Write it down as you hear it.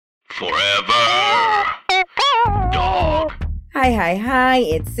Forever Dog. Hi,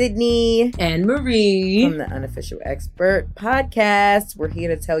 it's Sydney. And Marie. From the Unofficial Expert Podcast. We're here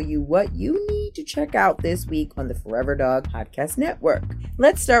to tell you what you need to check out this week on the Forever Dog Podcast Network.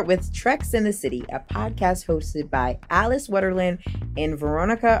 Let's start with Treks in the City, a podcast hosted by Alice Wetterland and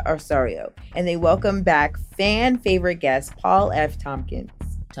Veronica Arsario. And they welcome back fan favorite guest Paul F. Tompkins.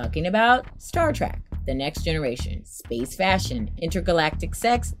 Talking about Star Trek, The Next Generation, space fashion, intergalactic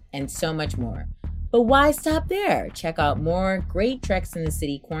sex, and so much more. But why stop there? Check out more great Treks in the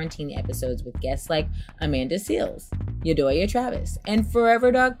City quarantine episodes with guests like Amanda Seales, Yodoya Travis, and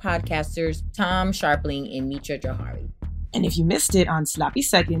Forever Dog podcasters Tom Sharpling and Mitra Johari. And if you missed it, on Sloppy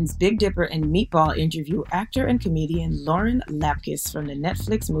Seconds, Big Dipper and Meatball interview actor and comedian Lauren Lapkus from the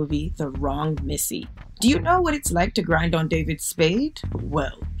Netflix movie The Wrong Missy. Do you know what it's like to grind on David Spade?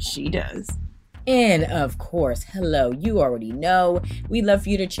 Well, she does. And of course, hello, you already know, we'd love for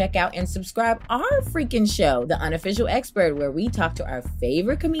you to check out and subscribe our freaking show, The Unofficial Expert, where we talk to our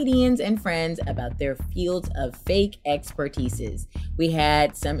favorite comedians and friends about their fields of fake expertises. We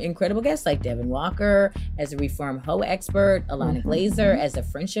had some incredible guests like Devin Walker as a reform hoe expert, Alana Glazer as a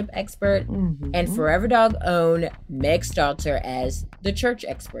friendship expert, and Forever Dog own Meg Stalter as the church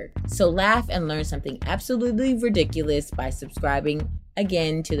expert. So laugh and learn something absolutely ridiculous by subscribing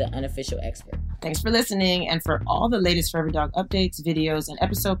again to The Unofficial Expert. Thanks for listening, and for all the latest Forever Dog updates, videos, and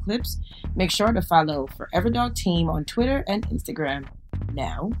episode clips, make sure to follow Forever Dog Team on Twitter and Instagram.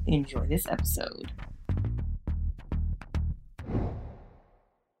 Now, enjoy this episode.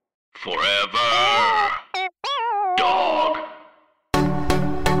 Forever Dog.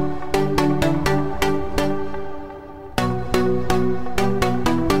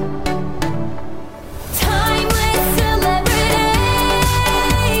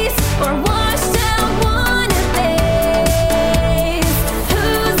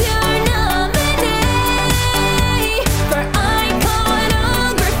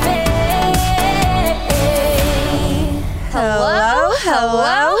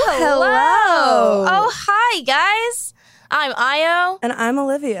 Hello. Oh, hi, guys. I'm Io. And I'm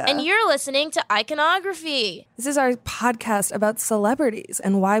Olivia. And you're listening to Iconography. This is our podcast about celebrities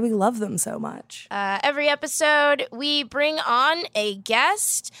and why we love them so much. Every episode, we bring on a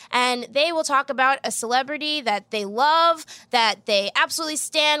guest, and they will talk about a celebrity that they love, that they absolutely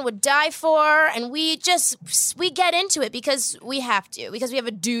stan, would die for, and we get into it because we have to, because we have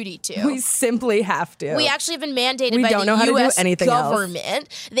a duty to. We simply have to. We actually have been mandated we by don't the know how U.S. to do anything government.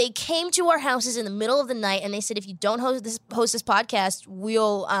 Else. They came to our houses in the middle of the night, and they said, if you don't host this podcast,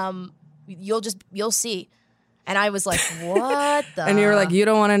 you'll see. And I was like, what the? And you were like, you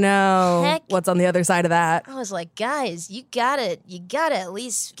don't want to know heck? What's on the other side of that. I was like, guys, you gotta at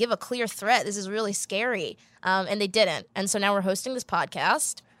least give a clear threat. This is really scary. And they didn't. And so now we're hosting this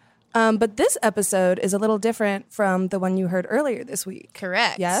podcast. But this episode is a little different from the one you heard earlier this week.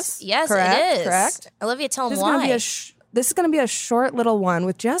 Correct. Yes? Yes, correct, it is. Correct. Olivia, tell them This why. This is going to be a short little one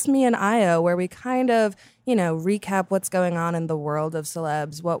with just me and Io, where we kind of, recap what's going on in the world of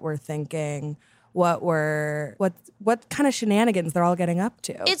celebs, what we're thinking, what kind of shenanigans they're all getting up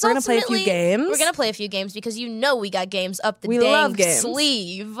to. We're going to play a few games. We're going to play a few games because we got games up the We dang love games.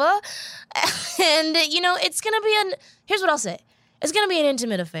 sleeve. And, it's going to be here's what I'll say. It's going to be an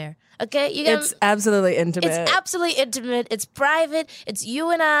intimate affair. Okay? It's absolutely intimate. It's absolutely intimate. It's private. It's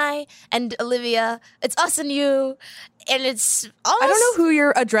you and I and Olivia. It's us and you. And it's almost... I don't know who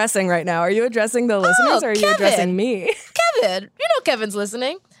you're addressing right now. Are you addressing the listeners or are you addressing me? Kevin. You know Kevin's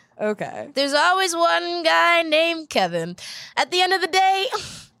listening. Okay. There's always one guy named Kevin. At the end of the day...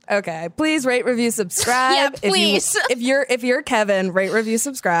 Okay. Please rate, review, subscribe. Yeah, please. If you're Kevin, rate, review,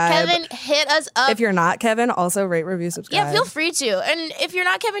 subscribe. Kevin, hit us up. If you're not Kevin, also rate, review, subscribe. Yeah, feel free to. And if you're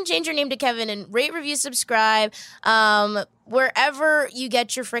not Kevin, change your name to Kevin and rate, review, subscribe. Wherever you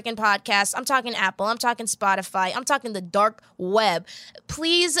get your freaking podcasts. I'm talking Apple. I'm talking Spotify. I'm talking the dark web.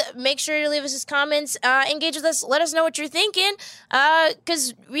 Please make sure to leave us comments. Engage with us. Let us know what you're thinking.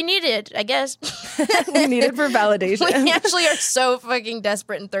 Because we need it, I guess. We need it for validation. We actually are so fucking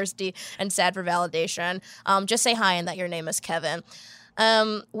desperate and thirsty and sad for validation. Just say hi and that your name is Kevin.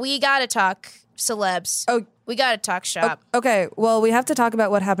 We gotta talk celebs. Oh, we gotta talk shop. Okay, well, we have to talk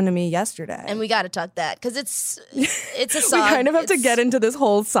about what happened to me yesterday. And we gotta talk that because it's a We saga. kind of have to get into this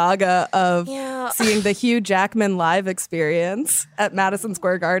whole saga of Yeah. seeing the Hugh Jackman live experience at Madison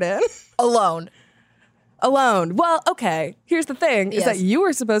Square Garden. Alone. Well, okay. Here's the thing: is Yes. that you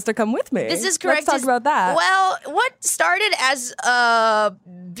were supposed to come with me. This is correct. Let's talk about that. Well, what started as a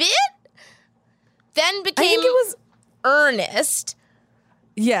bit then became I think it was. earnest.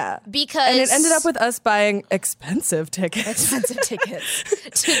 Yeah. Because and it ended up with us buying expensive tickets. to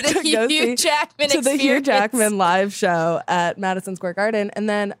the go Hugh Jackman to the Hugh experience. Jackman live show at Madison Square Garden. And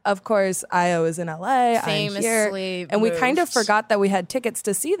then, of course, Io is in LA. I'm here. Famously And we kind of moved. forgot that we had tickets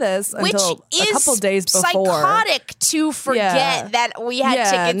to see this Which until is a couple days before. psychotic to forget Yeah. that we had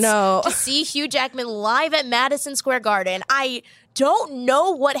Yeah, tickets no. to see Hugh Jackman live at Madison Square Garden. I don't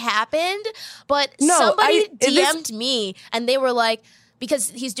know what happened, but No, somebody this- DM'd me and they were like, because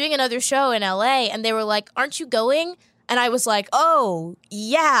he's doing another show in LA, and they were like, aren't you going? And I was like, oh,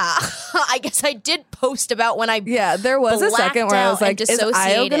 yeah. I guess I did post about when I Yeah, there was a blacked second where I was out and like, is Io going to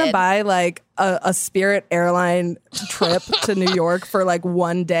dissociated. buy like a Spirit airline trip to New York for like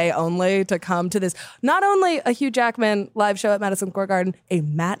one day only to come to this, not only a Hugh Jackman live show at Madison Square Garden, a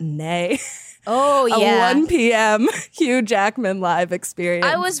matinee. Oh, yeah. A 1 p.m. Hugh Jackman live experience.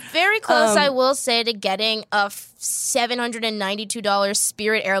 I was very close, I will say, to getting a $792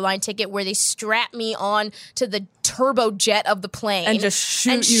 Spirit airline ticket where they strap me on to the turbojet of the plane And just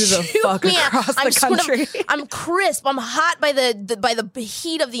shoot you the shoot fuck me. across the I'm sort of- country. I'm crisp. I'm hot by the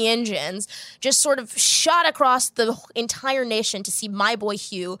heat of the engines. Just sort of shot across the entire nation to see my boy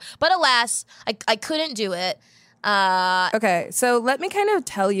Hugh. But alas, I couldn't do it. Okay, so let me kind of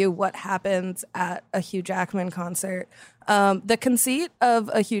tell you what happens at a Hugh Jackman concert. The conceit of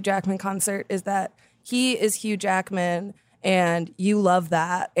a Hugh Jackman concert is that he is Hugh Jackman and you love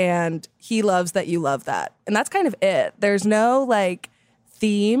that, and he loves that you love that. And that's kind of it. There's no like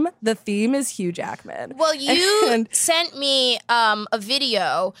theme. The theme is Hugh Jackman. Well, you And- sent me a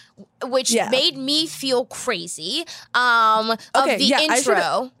video which Yeah. made me feel crazy of the I should-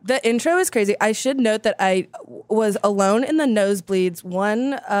 intro. The intro is crazy. I should note that I was alone in the nosebleeds,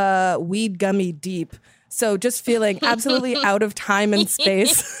 one weed gummy deep. So just feeling absolutely out of time and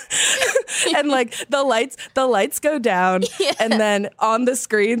space. And like the lights go down, and then on the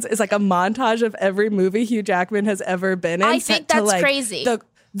screens is like a montage of every movie Hugh Jackman has ever been in. I set think to, that's like, crazy.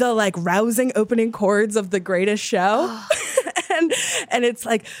 The like rousing opening chords of The Greatest Show. and it's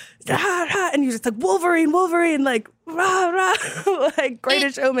like rah, rah, and you're just like Wolverine, like rah rah, like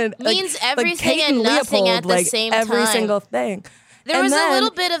Greatest Showman. means like everything Kate and nothing Leopold, at the like, same every time. single thing. There And was then- a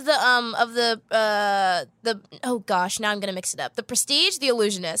little bit of the oh gosh, now I'm gonna mix it up. The Prestige, The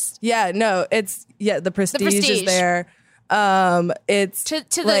Illusionist. Yeah, no, it's The Prestige, Prestige. is there. It's To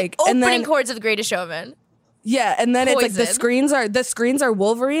the like, opening and then, chords of The Greatest Showman. yeah, and then it's like the Poison. screens are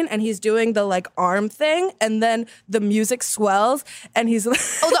Wolverine, and he's doing the like arm thing, and then the music swells, and he's Oh,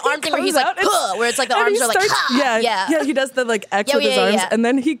 the arm thing where he's comes like, out and- huh, where it's like the and arms he are like, starts- ha. yeah, he does the like X Yeah, with his yeah, arms, yeah. and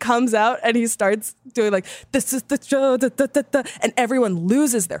then he comes out and he starts doing like, this is the show, da, da, da, da, and everyone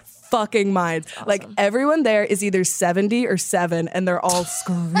loses their fucking minds. Like everyone there is either 70 or 7, and they're all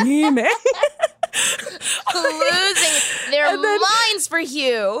screaming. losing their And then- minds for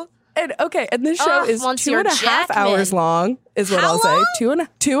Hugh. And this show Ugh, is Monsieur 2.5 Jackman. hours long, is what How I'll say. long?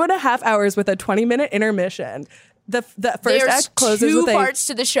 2.5 hours with a 20-minute intermission. The first There's act closes two with parts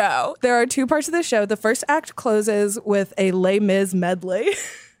to the show. There are 2 parts of the show. The first act closes with a Les Mis medley,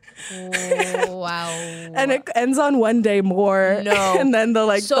 Oh, wow. and it ends on One Day More. No. And then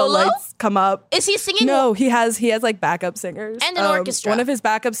the Solo? lights come up. Is he singing? No, he has like backup singers And an orchestra. One of his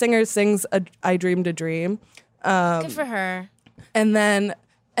backup singers sings "I Dreamed a Dream," Good for her. and then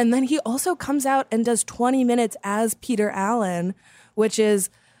he also comes out and does 20 minutes as Peter Allen, which is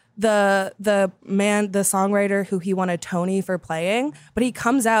the songwriter who he won a Tony for playing, but he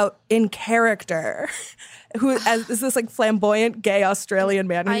comes out in character, who is this like flamboyant gay Australian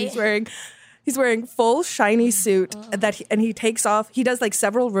man, and he's wearing full shiny suit and he takes off. He does like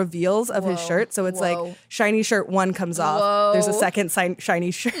several reveals of his shirt, so it's Whoa. like shiny shirt 1 comes off. There's a second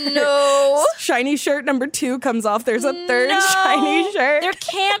shiny shirt. No. Shiny shirt number 2 comes off. There's a third No. shiny shirt. There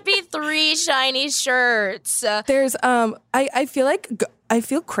can't be 3 shiny shirts. There's I feel like I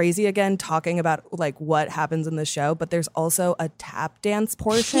feel crazy again talking about like what happens in the show, but there's also a tap dance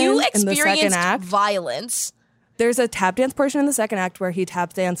portion You in the second experienced act. violence. There's a tap dance portion in the second act where he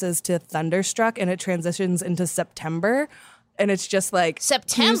tap dances to Thunderstruck, and it transitions into September, and it's just like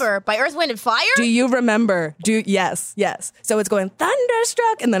September by Earth, Wind, and Fire? Do you remember? Yes. So it's going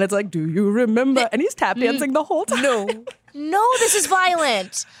Thunderstruck, and then it's like, do you remember? And he's tap dancing the whole time. No, this is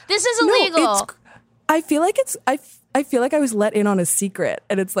violent. This is illegal. I feel like I feel like I was let in on a secret,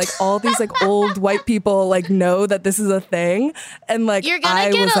 and it's like all these like old white people like know that this is a thing, and like You're gonna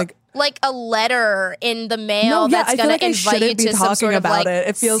I get was a letter in the mail that's I feel gonna like I invite you shouldn't be to some talking sort of about like it.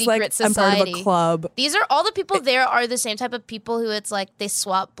 It feels like secret I'm part of society. a club. These are all the people there are the same type of people who it's like they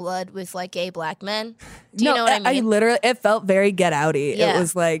swap blood with like gay black men. Do you know what I mean? literally, it felt very Get Outy. Yeah. It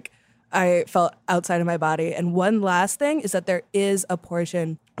was like I felt outside of my body. And one last thing is that there is a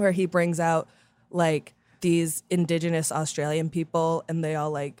portion where he brings out like these indigenous Australian people and they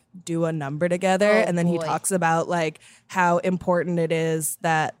all like do a number together. And then he talks about like how important it is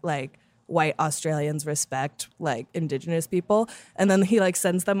that like white Australians respect like indigenous people. And then he like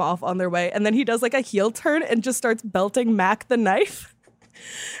sends them off on their way. And then he does like a heel turn and just starts belting Mac the knife.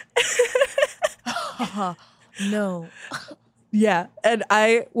 No. Yeah. And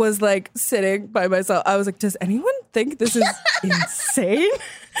I was like sitting by myself. I was like, does anyone think this is insane?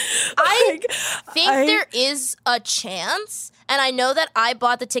 I think there is a chance, and I know that I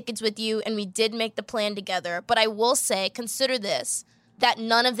bought the tickets with you and we did make the plan together, but I will say, consider this, that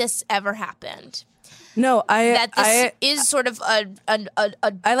none of this ever happened. No, This is sort of a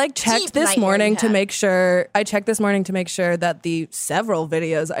I like checked this morning to make sure. I checked this morning to make sure that the several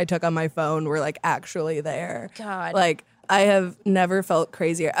videos I took on my phone were like actually there. God. Like I have never felt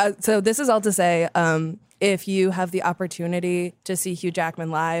crazier. So this is all to say, if you have the opportunity to see Hugh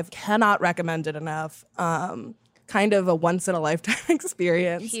Jackman live, cannot recommend it enough. Kind of a once in a lifetime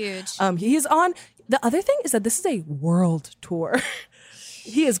experience. Huge. He's on. The other thing is that this is a world tour.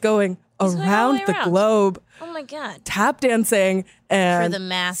 He is going around the globe. Oh my God. Tap dancing and For the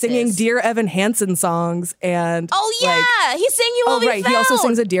masses. singing Dear Evan Hansen songs. And Oh yeah, he sang "You Will Be right. Found." He also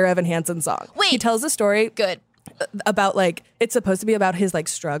sings a Dear Evan Hansen song. Wait. He tells a story Good. about like, it's supposed to be about his like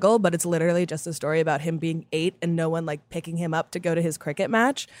struggle, but it's literally just a story about him being 8 and no one like picking him up to go to his cricket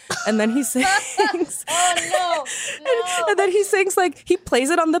match. And then he sings. Oh no. And then he sings like, he plays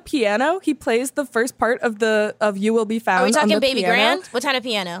it on the piano. He plays the first part of You Will Be Found. Are we talking on the Baby piano. Grand? What kind of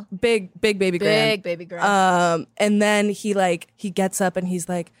piano? Big Baby Grand. Big Baby Grand. And then he gets up and he's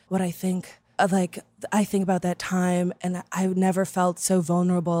like, what I think about that time, and I never felt so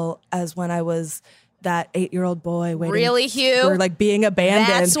vulnerable as when I was that 8-year-old boy waiting. Really, Hugh? For like being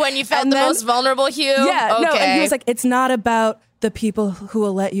abandoned. That's when you felt the most vulnerable, Hugh? Yeah, okay. no, and he was like, it's not about the people who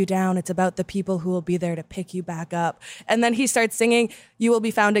will let you down. It's about the people who will be there to pick you back up. And then he starts singing You Will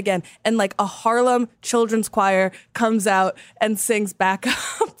Be Found Again. And like a Harlem children's choir comes out and sings back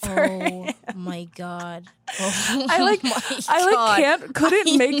up for him. My God. Oh I like my God.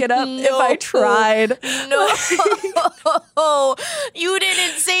 couldn't make it up if I tried. No. You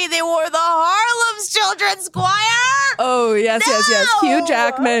didn't say they were the Harlem's children's choir? Oh, yes. No! Hugh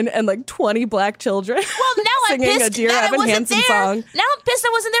Jackman and like 20 black children. Well, now I'm singing pissed a Dear that I Evan wasn't Hansen there. song. Now I'm pissed I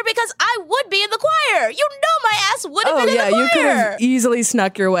wasn't there because I would be in the choir. You know my ass would have been in the choir. You could have easily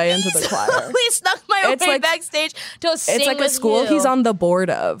snuck your way into the choir. Please snuck my It's way like- backstage to sing It's like a with school you. he's on the board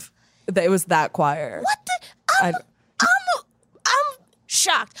of. It was that choir. What the? I'm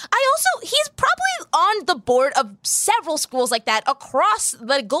shocked. He's probably on the board of several schools like that across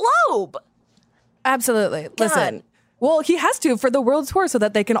the globe. Absolutely. Listen. Well, he has to for the world tour so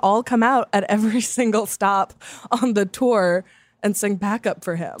that they can all come out at every single stop on the tour and sing backup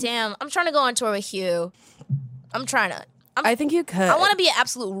for him. Damn, I'm trying to go on tour with Hugh. I think you could. I want to be an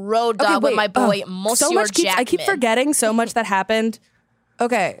absolute road dog with my boy, Monsieur Jackman. I keep forgetting so much that happened.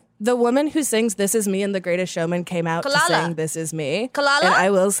 Okay, the woman who sings This Is Me in The Greatest Showman came out Kalala. to sing This Is Me. Kalala? And I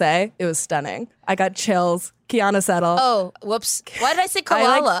will say, it was stunning. I got chills. Kiana Settle. Oh, whoops. Why did I say I,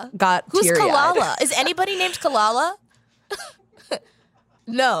 Kalala? like, got Who's teary-eyed. Kalala? Is anybody named Kalala?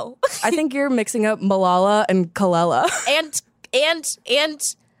 No. I think you're mixing up Malala and Kalela. and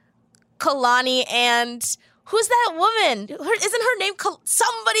Kalani and who's that woman? Isn't her name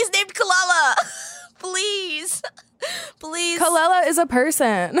somebody's named Kalala? Please. Kalela is a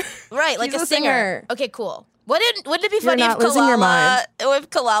person. Right, like She's a singer. Okay, cool. Wouldn't it be funny not losing your mind. if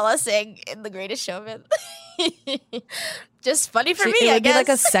Kalala sang in The Greatest Showman? Just funny for me, It I would guess. be like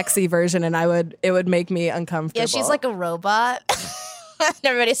a sexy version, and it would make me uncomfortable. Yeah, she's like a robot. And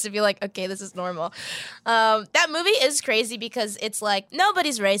everybody has to be like, okay, this is normal. That movie is crazy because it's like,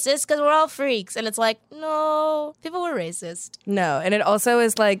 nobody's racist because we're all freaks. And it's like, no, people were racist. No, and it also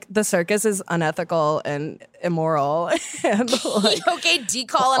is like the circus is unethical and immoral. And like, Okay,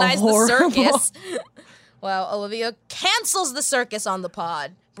 decolonize the horrible. circus. Wow, Olivia cancels the circus on the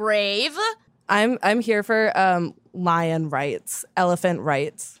pod. Brave. I'm here for lion rights, elephant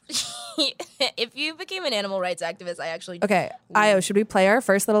rights. If you became an animal rights activist, I actually... Okay, Io, should we play our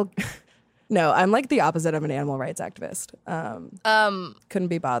first little... No, I'm like the opposite of an animal rights activist. Couldn't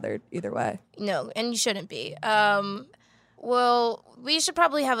be bothered either way. No, and you shouldn't be. Well, we should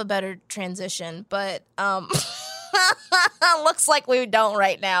probably have a better transition, but looks like we don't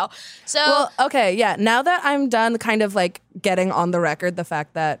right now. So, Well, okay, yeah. Now that I'm done kind of like getting on the record the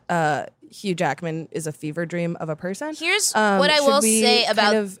fact that Hugh Jackman is a fever dream of a person. Here's what I will say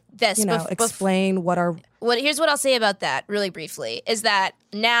about this. Explain what our... Here's what I'll say about that really briefly is that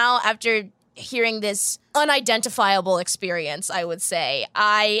now after hearing this unidentifiable experience, I would say.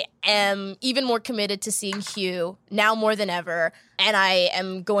 I am even more committed to seeing Hugh now more than ever, and I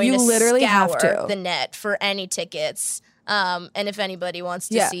am going You to literally have scour to. the net for any tickets. And if anybody wants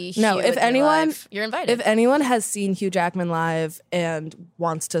to see Hugh if with me anyone, live, you're invited. If anyone has seen Hugh Jackman live and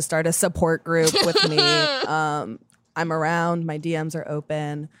wants to start a support group with me, I'm around. My DMs are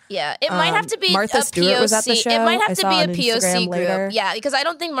open. Yeah, it might have to be Martha a Stewart POC. was at the show. It might I have to saw be a on Instagram POC group. later. Yeah, because I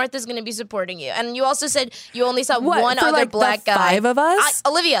don't think Martha's going to be supporting you. And you also said you only saw What, one for, other like, black the guy. 5 of us?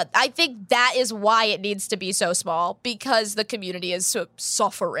 Olivia, I think that is why it needs to be so small, because the community is so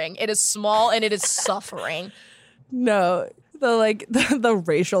suffering. It is small and it is suffering. No, the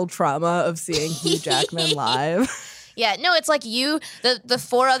racial trauma of seeing Hugh Jackman live. Yeah, no, it's like you, the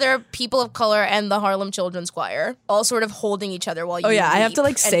 4 other people of color, and the Harlem Children's Choir all sort of holding each other while you Oh yeah, I have to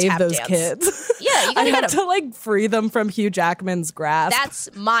weep like and save tap those dance. kids. Yeah, you gotta I get have 'em. to like free them from Hugh Jackman's grasp. That's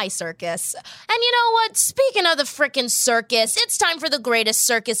my circus. And you know what? Speaking of the frickin' circus, it's time for the greatest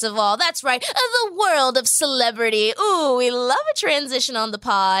circus of all. That's right, the world of celebrity. Ooh, we love a transition on the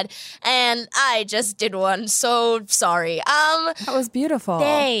pod. And I just did one, so sorry. That was beautiful.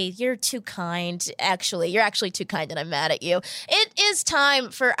 Hey, you're too kind, actually. You're actually too kind, and I'm mad at you. It is time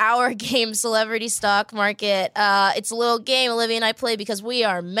for our game, Celebrity Stock Market. It's a little game Olivia and I play because we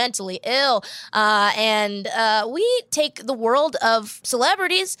are mentally ill. And we take the world of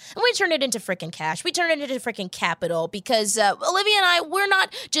celebrities and we turn it into frickin' cash. We turn it into frickin' capital because Olivia and I, we're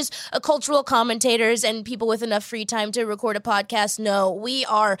not just cultural commentators and people with enough free time to record a podcast. No, we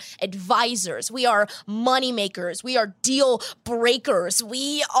are advisors. We are money makers. We are deal breakers.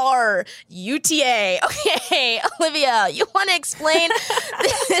 We are UTA. Okay, Olivia, you want to explain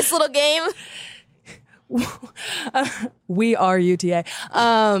this little game? We are UTA.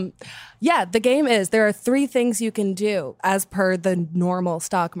 Yeah, the game is there are 3 things you can do as per the normal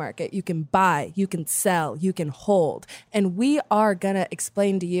stock market. You can buy, you can sell, you can hold. And we are going to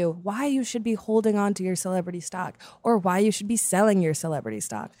explain to you why you should be holding on to your celebrity stock or why you should be selling your celebrity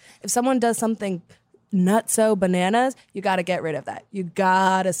stock. If someone does something nutso bananas, you got to get rid of that. You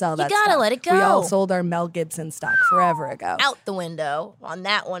got to sell that stock. You gotta let it go. We all sold our Mel Gibson stock forever ago. Out the window on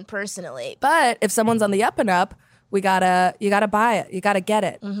that one personally. But if someone's on the up and up, you gotta buy it. You gotta get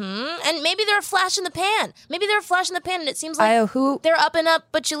it. And maybe they're a flash in the pan. Maybe they're a flash in the pan and it seems like they're up and up,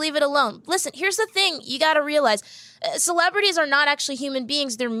 but you leave it alone. Listen, here's the thing you gotta realize. Celebrities are not actually human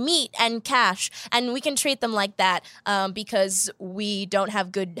beings. They're meat and cash. And we can treat them like that because we don't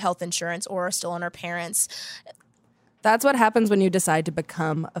have good health insurance or are still on our parents. That's what happens when you decide to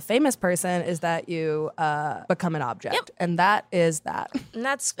become a famous person, is that you become an object. Yep. And that is that. And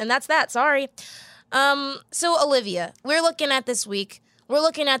that's that. Sorry. So Olivia, we're looking at this week. We're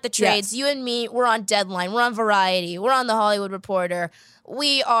looking at the trades. Yes. You and me, we're on Deadline. We're on Variety. We're on The Hollywood Reporter.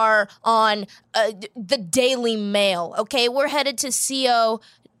 We are on the Daily Mail. Okay, we're headed to co.uk.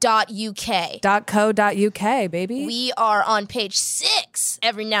 .co.uk, baby. We are on page 6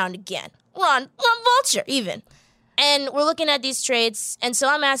 every now and again. We're on Vulture even. And we're looking at these trades. And so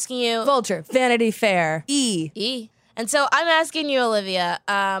I'm asking you. Vulture, Vanity Fair, E. And so I'm asking you, Olivia,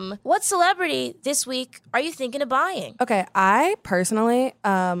 what celebrity this week are you thinking of buying? Okay, I personally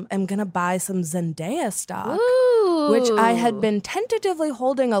am going to buy some Zendaya stock, Ooh. which I had been tentatively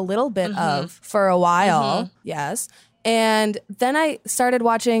holding a little bit of for a while. Yes. And then I started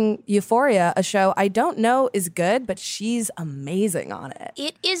watching Euphoria, a show I don't know is good, but she's amazing on it.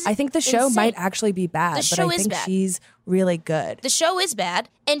 It is. I think the show insane. might actually be bad, The but show I is think bad. she's really good. The show is bad,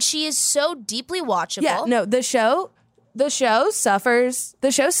 and she is so deeply watchable. Yeah, no, the show suffers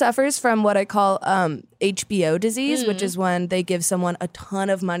from what I call HBO disease, which is when they give someone a ton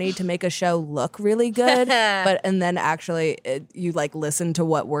of money to make a show look really good, and then actually you like listen to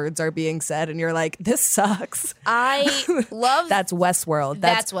what words are being said and you're like, this sucks. I love That's Westworld.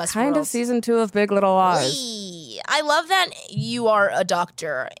 That's kind of Westworld. season 2 of Big Little Lies. I love that you are a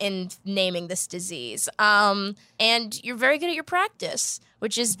doctor in naming this disease. And you're very good at your practice,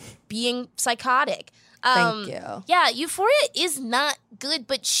 which is being psychotic. Thank you. Yeah, Euphoria is not good,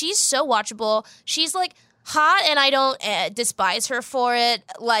 but she's so watchable. She's like hot, and I don't despise her for it.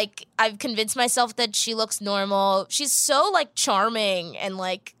 Like, I've convinced myself that she looks normal. She's so like charming and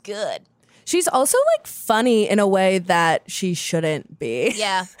like good. She's also like funny in a way that she shouldn't be.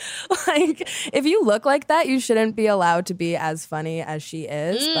 Yeah. Like, if you look like that, you shouldn't be allowed to be as funny as she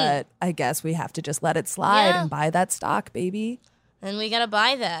is. But I guess we have to just let it slide Yeah. and buy that stock, baby. And we gotta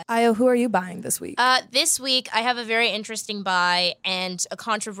buy that. Io, who are you buying this week? This week, I have a very interesting buy and a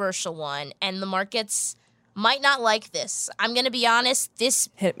controversial one, and the markets might not like this. I'm going to be honest, this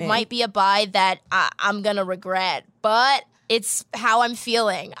Hit me. might be a buy that I'm going to regret, but It's how I'm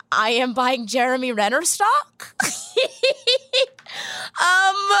feeling. I am buying Jeremy Renner stock.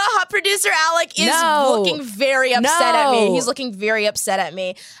 Producer Alec is looking very upset at me. He's looking very upset at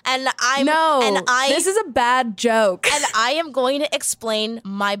me. And this is a bad joke. And I am going to explain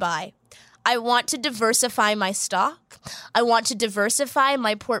my buy. I want to diversify my stock. I want to diversify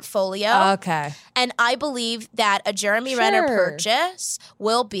my portfolio. Okay. And I believe that a Jeremy Renner purchase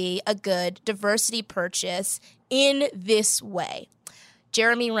will be a good diversity purchase in this way.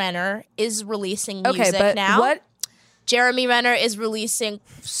 Jeremy Renner is releasing music now. What? Jeremy Renner is releasing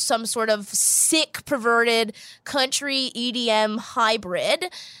some sort of sick, perverted country EDM hybrid,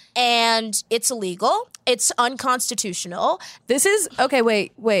 and it's illegal. It's unconstitutional. This is okay.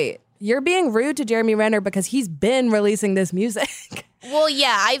 Wait. You're being rude to Jeremy Renner because he's been releasing this music. Well,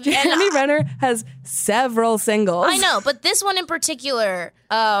 yeah. Jeremy Renner has several singles. I know, but this one in particular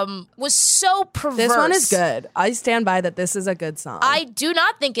was so perverse. This one is good. I stand by that this is a good song. I do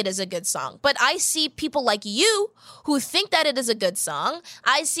not think it is a good song, but I see people like you who think that it is a good song.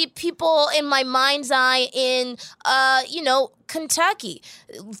 I see people in my mind's eye in, Kentucky,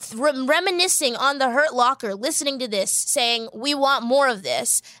 reminiscing on the Hurt Locker, listening to this, saying, we want more of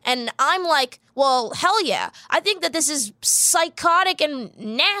this. And I'm like, well, hell yeah. I think that this is psychotic and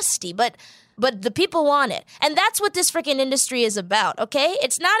nasty, but the people want it. And that's what this freaking industry is about, okay?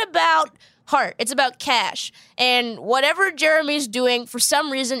 It's not about heart. It's about cash. And whatever Jeremy's doing, for some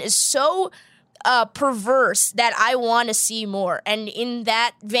reason, is so perverse that I want to see more. And in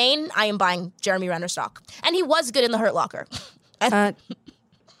that vein, I am buying Jeremy Renner stock. And he was good in the Hurt Locker.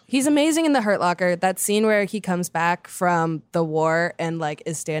 He's amazing in the Hurt Locker. That scene where he comes back from the war and like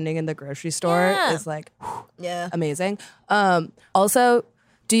is standing in the grocery store is like amazing. Also,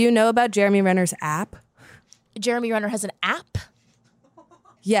 do you know about Jeremy Renner's app? Jeremy Renner has an app?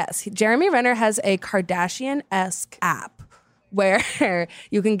 Yes, Jeremy Renner has a Kardashian-esque app where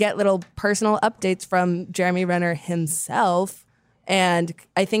you can get little personal updates from Jeremy Renner himself, and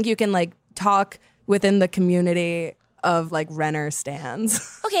I think you can like talk within the community of like Renner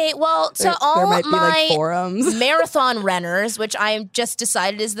stans. Okay, well, to all there might be, my like, forums. marathon Renners, which I just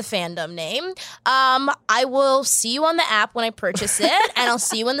decided is the fandom name, I will see you on the app when I purchase it, and I'll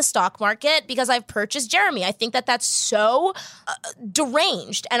see you in the stock market because I've purchased Jeremy. I think that that's so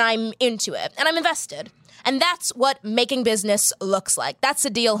deranged, and I'm into it, and I'm invested. And that's what making business looks like. That's the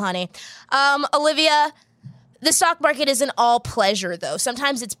deal, honey. Olivia, the stock market isn't all pleasure, though.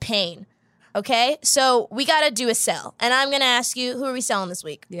 Sometimes it's pain. Okay, so we got to do a sell. And I'm going to ask you, who are we selling this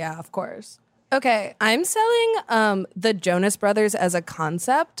week? Yeah, of course. Okay, I'm selling the Jonas Brothers as a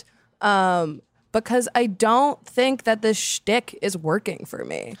concept because I don't think that this shtick is working for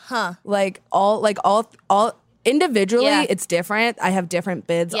me. Huh. All individually, it's different. I have different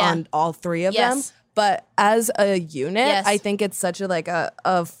bids on all three of them. But as a unit, I think it's such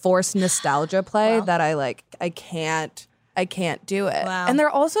a forced nostalgia play that I can't do it. Wow. And they're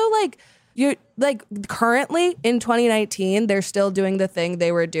also currently in 2019, they're still doing the thing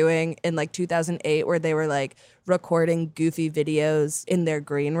they were doing in 2008 where they were recording goofy videos in their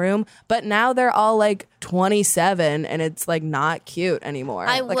green room. But now they're all 27 and it's not cute anymore.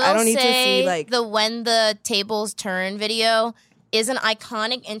 I don't need to see the When the Tables Turn video is an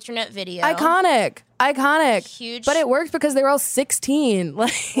iconic internet video. Iconic. Huge. But it worked because they were all 16.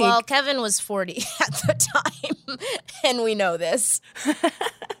 Well, Kevin was 40 at the time, and we know this.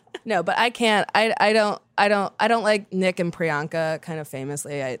 No, but I can't. I don't like Nick and Priyanka. Kind of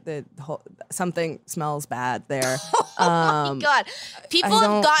famously, something smells bad there. Oh my God, people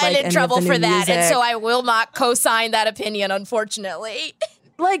have gotten in trouble for that, and so I will not co-sign that opinion, unfortunately.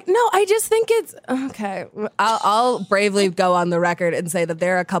 No, I just think it's okay. I'll bravely go on the record and say that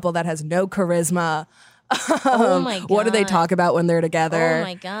they're a couple that has no charisma. Oh my God. What do they talk about when they're together? Oh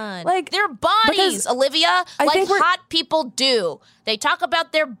my God. Their bodies, Olivia, hot people do. They talk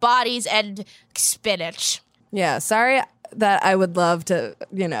about their bodies and spinach. Yeah, sorry that I would love to,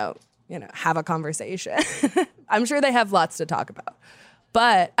 have a conversation. I'm sure they have lots to talk about.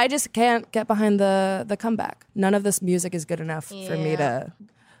 But I just can't get behind the comeback. None of this music is good enough for me to.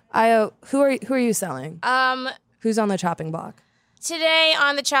 Who are you selling? Who's on the chopping block? Today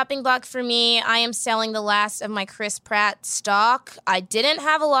on the chopping block for me, I am selling the last of my Chris Pratt stock. I didn't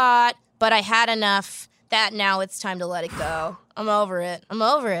have a lot, but I had enough that now it's time to let it go. I'm over it.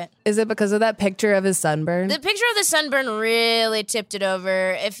 Is it because of that picture of his sunburn? The picture of the sunburn really tipped it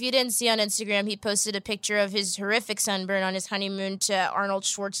over. If you didn't see on Instagram, he posted a picture of his horrific sunburn on his honeymoon to Arnold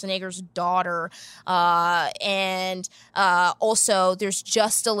Schwarzenegger's daughter. And also, there's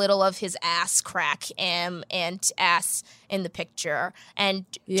just a little of his ass crack and ass in the picture, and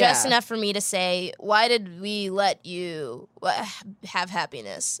just enough for me to say, why did we let you have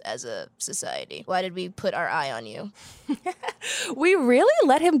happiness as a society? Why did we put our eye on you? We really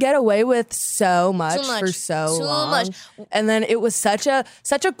let him get away with so much for so Too long. much. And then it was such a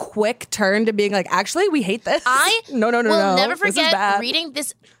quick turn to being like, actually, we hate this. No. will never This is forget bad. reading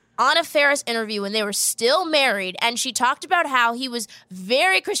this Anna Faris interview when they were still married, and she talked about how he was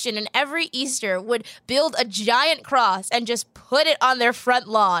very Christian and every Easter would build a giant cross and just put it on their front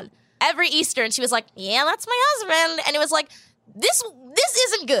lawn every Easter. And she was like, yeah, that's my husband. And it was like, this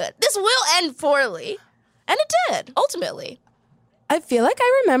isn't good. This will end poorly. And it did, ultimately. I feel like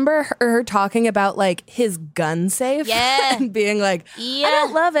I remember her talking about like his gun safe. Yeah. And being like, Yeah. I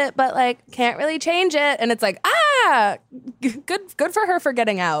don't love it, but like can't really change it. And it's like, good for her for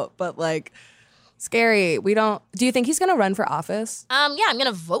getting out, but like scary. Do you think he's going to run for office? Yeah, I'm going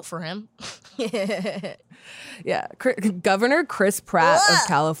to vote for him. Yeah. Governor Chris Pratt of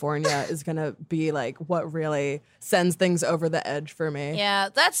California is going to be like what really sends things over the edge for me. Yeah,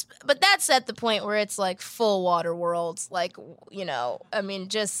 that's at the point where it's like full water world, like, you know, I mean,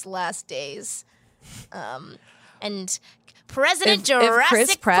 just last days. And President Jurassic if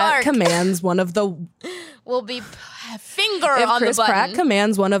Chris Pratt Park commands one of the will be finger if on Chris the button. Pratt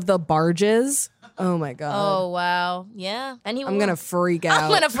commands one of the barges, oh my god. Oh, wow. Yeah. And I'm going to freak out. I'm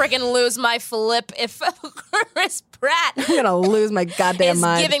going to freaking lose my flip if Chris Pratt I'm going to lose my goddamn is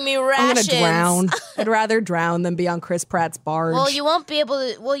mind. giving me I'm rations. going to drown. I'd rather drown than be on Chris Pratt's barge. Well, you won't be able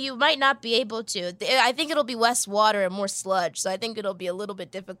to. Well, you might not be able to. I think it'll be less water and more sludge, so I think it'll be a little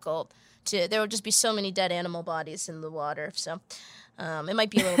bit difficult to. There will just be so many dead animal bodies in the water, so it might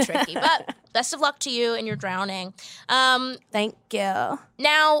be a little tricky. But best of luck to you, and you're drowning. Thank you.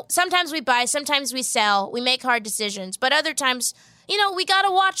 Now, sometimes we buy, sometimes we sell. We make hard decisions, but other times, you know, we got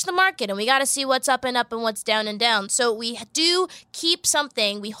to watch the market and we got to see what's up and what's down and down. So we do keep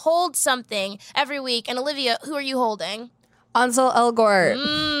something. We hold something every week. And Olivia, who are you holding? Ansel Elgort.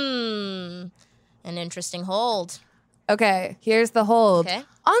 An interesting hold. Okay, here's the hold. Okay.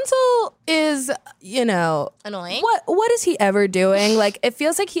 Ansel is, you know, Annoying. What is he ever doing? Like, it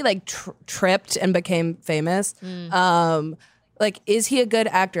feels like he like tripped and became famous. Like, is he a good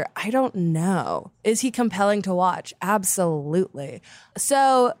actor? I don't know. Is he compelling to watch? Absolutely.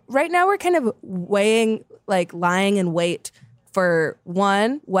 So right now we're kind of lying in wait for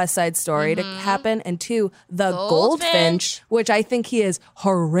one, West Side Story to happen, and two, The Goldfinch, which I think he is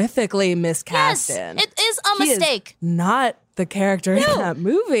horrifically miscast Yes, in. it is a He is mistake. not the character in that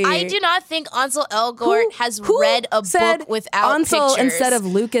movie. I do not think Ansel Elgort has read a said book without Ansel pictures. instead of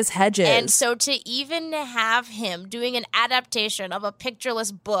Lucas Hedges. And so to even have him doing an adaptation of a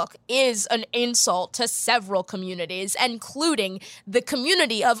pictureless book is an insult to several communities, including the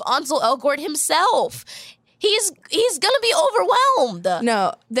community of Ansel Elgort himself. He's gonna be overwhelmed.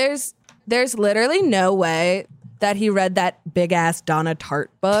 No, there's literally no way that he read that big ass Donna Tartt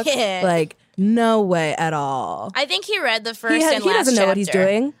book. Like, no way at all. I think he read the first He and last doesn't know what he's chapter.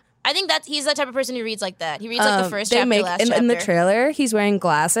 doing. I think he's that type of person who reads like that. He reads like the first chapter, last chapter. In the trailer, he's wearing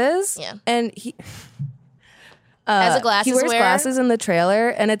glasses. Yeah. And he As a glasses he wears wearer? glasses in the trailer,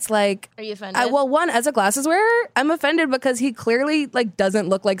 and it's like, Are you offended? well, one, as a glasses wearer, I'm offended because he clearly like doesn't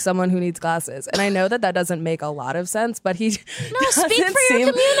look like someone who needs glasses, and I know that doesn't make a lot of sense. But he Speak for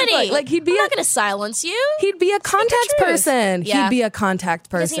your community. Like he'd be I'm not going to silence you. He'd be a contact truth. person. Yeah. He'd be a contact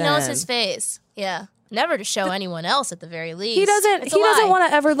person Because he knows his face. Yeah. Never to show anyone else at the very least. He doesn't. It's a He doesn't lie. want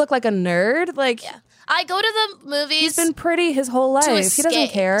to ever look like a nerd. Like I go to the movies. he's been pretty his whole life. to He escape. doesn't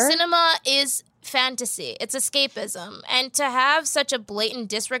care. Cinema is fantasy. It's escapism. And to have such a blatant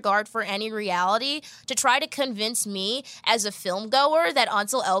disregard for any reality, to try to convince me as a film goer that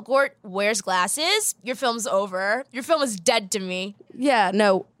Ansel Elgort wears glasses, your film's over. Your film is dead to me. Yeah.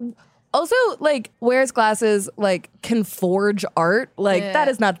 No. Also, like, wears glasses, like, can forge art. Like, that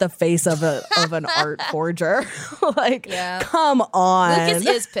is not the face of an art forger. Like, come on. Lucas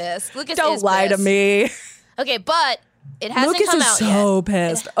is pissed. Lucas Don't is lie to pissed. me. Okay, but it hasn't Lucas come is out so yet.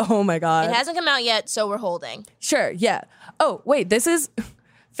 pissed. Oh my god. It hasn't come out yet, so we're holding. Sure. Yeah. Oh wait, this is.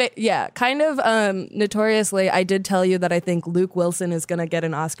 Kind of notoriously, I did tell you that I think Luke Wilson is going to get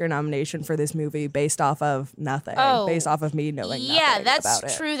an Oscar nomination for this movie based off of nothing. Oh. Based off of me knowing nothing Yeah, about that's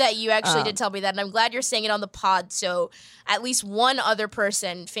it. true that you actually did tell me that, and I'm glad you're saying it on the pod, so at least one other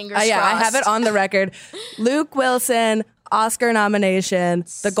person, fingers crossed. Yeah, I have it on the record. Luke Wilson, Oscar nomination,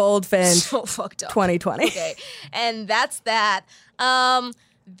 The Goldfinch, So fucked up. 2020. Okay, and that's that.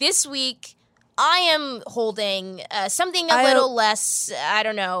 This week, I am holding something a little less, I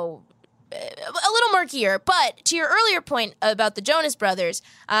don't know, a little murkier. But to your earlier point about the Jonas Brothers,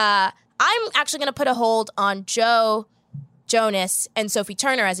 I'm actually going to put a hold on Joe Jonas, and Sophie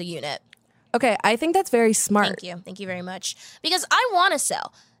Turner as a unit. Okay, I think that's very smart. Thank you. Thank you very much. Because I want to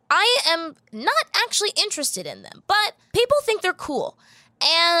sell. I am not actually interested in them, but people think they're cool.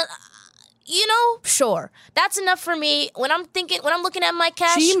 And, sure. That's enough for me. When I'm looking at my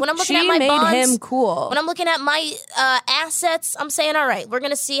cash, when I'm looking at my bonds. She made him cool. When I'm looking at my assets, I'm saying, all right, we're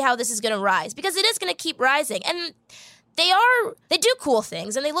going to see how this is going to rise. Because it is going to keep rising. And they do cool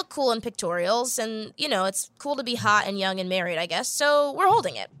things, and they look cool in pictorials. And, it's cool to be hot and young and married, I guess. So we're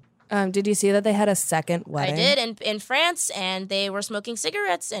holding it. Did you see that they had a second wedding? I did in France, and they were smoking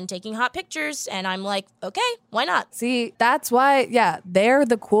cigarettes and taking hot pictures, and I'm like, okay, why not? See, that's why, they're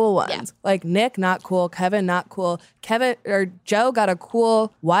the cool ones. Yeah. Like Nick, not cool. Kevin, not cool. Joe got a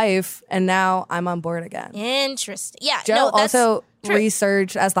cool wife, and now I'm on board again. Interesting. Yeah, Joe that's also true.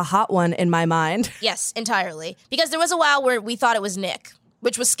 resurged as the hot one in my mind. Yes, entirely. Because there was a while where we thought it was Nick,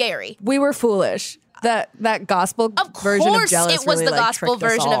 which was scary. We were foolish. That gospel version of Jealous. Of course, it was really, the gospel tricked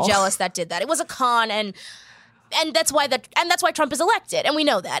us version of all. Jealous that did that. It was a con, and that's why Trump is elected, and we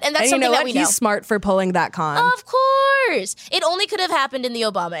know that, and that's And you something know that what? we know. He's smart for pulling that con. Of course, it only could have happened in the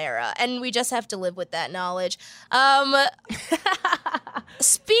Obama era, and we just have to live with that knowledge.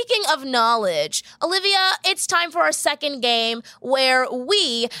 Speaking of knowledge, Olivia, it's time for our second game where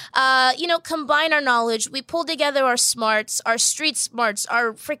we, combine our knowledge. We pull together our smarts, our street smarts,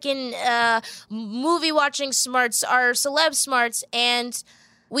 our freaking movie watching smarts, our celeb smarts, and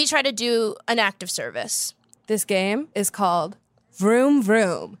we try to do an act of service. This game is called Vroom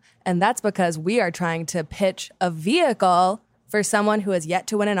Vroom, and that's because we are trying to pitch a vehicle for someone who has yet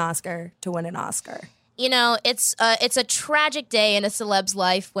to win an Oscar to win an Oscar. It's a tragic day in a celeb's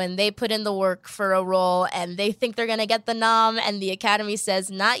life when they put in the work for a role and they think they're gonna get the nom, and the Academy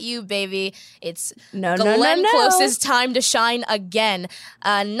says, "Not you, baby. It's Glenn Close's time to shine again.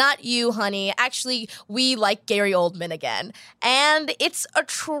 Not you, honey. Actually, we like Gary Oldman again." And it's a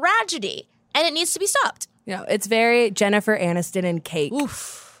tragedy, and it needs to be stopped. It's very Jennifer Aniston and Cake.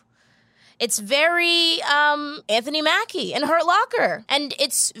 Oof. It's very Anthony Mackie and Hurt Locker. And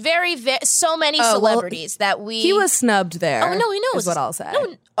it's very, so many celebrities that we... He was snubbed there. Oh, no, we know is what I'll say.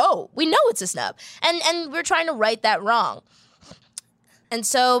 We know it's a snub. And we're trying to right that wrong. And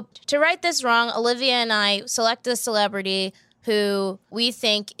so to right this wrong, Olivia and I select a celebrity who we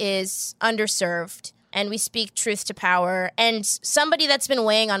think is underserved. And we speak truth to power. And somebody that's been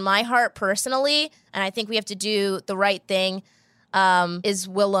weighing on my heart personally, and I think we have to do the right thing, is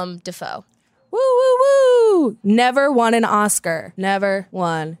Willem Dafoe. Woo, woo, woo. Never won an Oscar. Never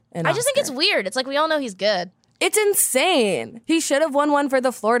won an Oscar. I just think it's weird. It's like we all know he's good. It's insane. He should have won one for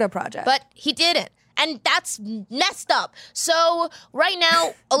the Florida Project. But he didn't. And that's messed up. So right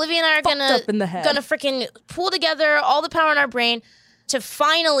now, Olivia and I are gonna freaking pull together all the power in our brain to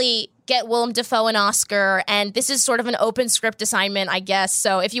finally get Willem Dafoe an Oscar. And this is sort of an open script assignment, I guess.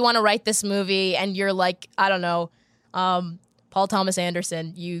 So if you want to write this movie and you're like, I don't know, Paul Thomas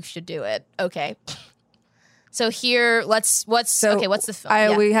Anderson, you should do it. Okay. So here, what's the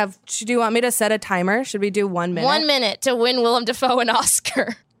film? We have. Do you want me to set a timer? Should we do 1 minute? 1 minute to win Willem Dafoe an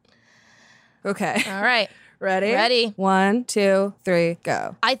Oscar. Okay. All right. Ready? Ready. 1, 2, 3,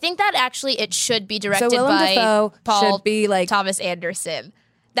 go. I think that actually it should be directed Willem by Dafoe Paul should be like Thomas Anderson.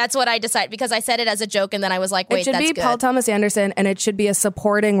 That's what I decided because I said it as a joke and then I was like, wait, it should that's be good. Paul Thomas Anderson and it should be a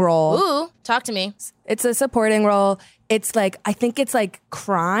supporting role. Ooh, talk to me. It's a supporting role. It's like, I think it's like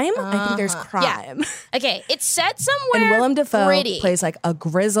crime. I think there's crime. Yeah. Okay, it's set somewhere And Willem Dafoe pretty. plays like a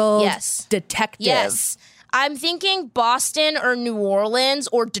grizzled Yes. detective. Yes. I'm thinking Boston or New Orleans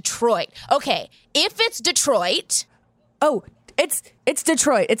or Detroit. Okay, if it's Detroit. Oh, it's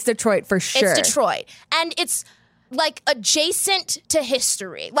Detroit. It's Detroit for sure. It's Detroit. And it's like adjacent to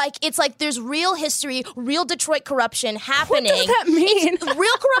history. Like it's like there's real history, real Detroit corruption happening. What does that mean? It's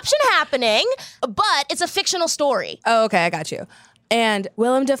real corruption happening, but it's a fictional story. Oh, okay, I got you. And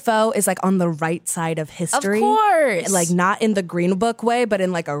Willem Dafoe is like on the right side of history. Of course. Like not in the Green Book way, but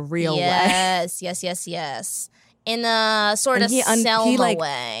in like a real way. Yes. In a sort of Selma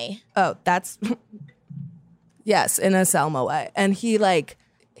way. Oh, that's... Yes, in a Selma way. And he's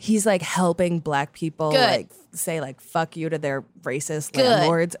like helping black people like say like fuck you to their racist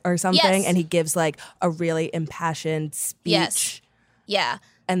landlords or something. Yes. And he gives like a really impassioned speech. Yes. Yeah.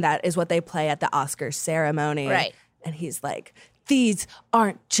 And that is what they play at the Oscars ceremony. Right. And he's like, these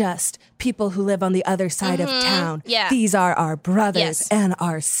aren't just people who live on the other side of town. Yeah. These are our brothers and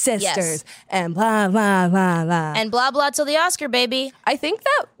our sisters and blah, blah, blah, blah. And blah, blah till the Oscar, baby. I think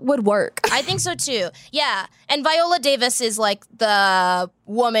that would work. I think so too. Yeah. And Viola Davis is like the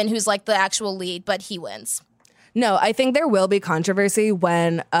woman who's like the actual lead, but he wins. No, I think there will be controversy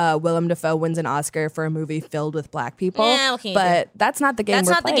when Willem Dafoe wins an Oscar for a movie filled with black people. Yeah, okay, but that's not the game That's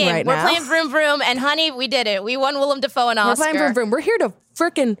we're not the playing game. right We're now. playing Vroom Vroom, and honey, we did it. We won Willem Dafoe an Oscar. We're playing Vroom Vroom. We're here to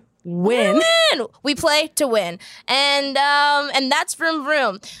frickin' win. We play to win, and that's Vroom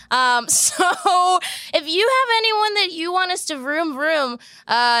Vroom. So if you have anyone that you want us to Vroom Vroom,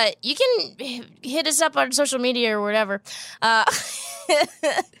 you can hit us up on social media or whatever.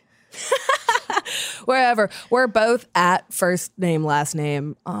 Wherever. We're both at first name, last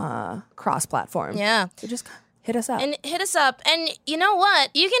name, cross-platform. Yeah. So just hit us up. And hit us up. And you know what?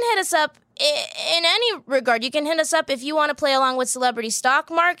 You can hit us up in any regard. You can hit us up if you want to play along with Celebrity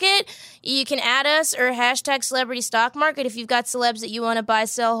Stock Market. You can add us or hashtag Celebrity Stock Market if you've got celebs that you want to buy,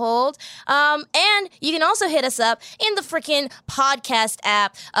 sell, hold. And you can also hit us up in the freaking podcast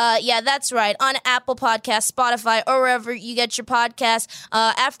app. Yeah, that's right. On Apple Podcasts, Spotify, or wherever you get your podcasts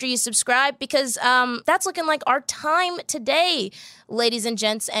after you subscribe, because that's looking like our time today, ladies and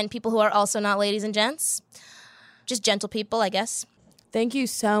gents, and people who are also not ladies and gents. Just gentle people, I guess. Thank you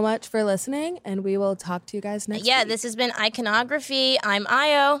so much for listening, and we will talk to you guys next week. Yeah, this has been Iconography. I'm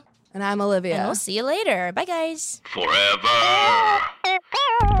Io. And I'm Olivia. And we'll see you later. Bye, guys. Forever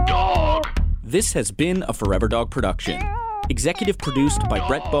Dog. This has been a Forever Dog production. Executive produced by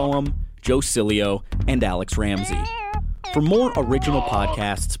Brett Boehm, Joe Cilio, and Alex Ramsey. For more original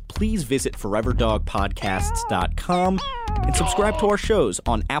podcasts, please visit foreverdogpodcasts.com and subscribe to our shows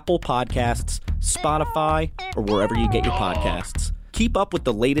on Apple Podcasts, Spotify, or wherever you get your podcasts. Keep up with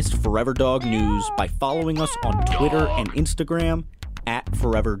the latest Forever Dog news by following us on Twitter and Instagram at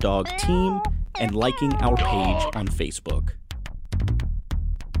Forever Dog Team and liking our page on Facebook.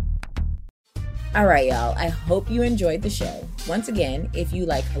 All right, y'all. I hope you enjoyed the show. Once again, if you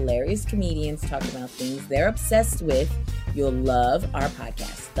like hilarious comedians talking about things they're obsessed with, you'll love our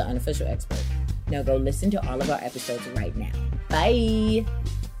podcast, The Unofficial Expert. Now go listen to all of our episodes right now. Bye.